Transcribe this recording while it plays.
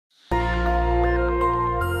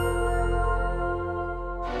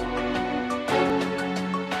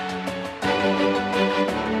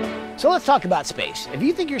So let's talk about space. If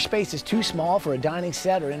you think your space is too small for a dining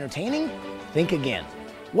set or entertaining, think again.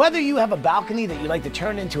 Whether you have a balcony that you like to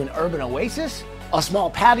turn into an urban oasis, a small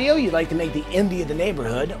patio you'd like to make the envy of the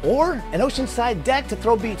neighborhood, or an oceanside deck to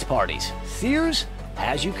throw beach parties, Sears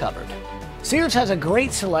has you covered. Sears has a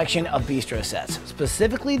great selection of bistro sets,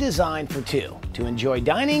 specifically designed for two, to enjoy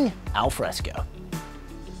dining al fresco.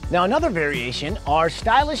 Now another variation are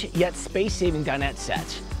stylish yet space-saving dinette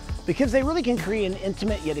sets, because they really can create an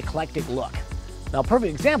intimate yet eclectic look. Now a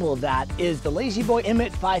perfect example of that is the La-Z-Boy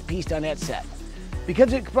Emmett 5-piece dinette set,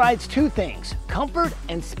 because it provides two things, comfort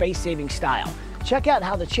and space-saving style. Check out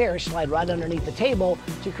how the chairs slide right underneath the table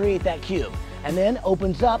to create that cube, and then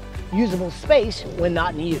opens up usable space when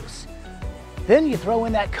not in use. Then you throw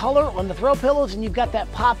in that color on the throw pillows and you've got that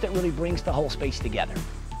pop that really brings the whole space together.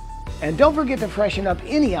 And don't forget to freshen up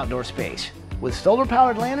any outdoor space with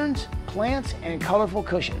solar-powered lanterns, plants, and colorful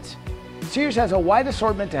cushions. Sears has a wide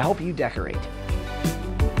assortment to help you decorate.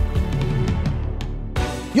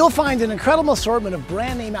 You'll find an incredible assortment of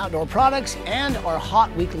brand name outdoor products and our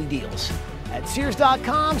hot weekly deals at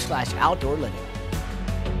Sears.com/outdoor living.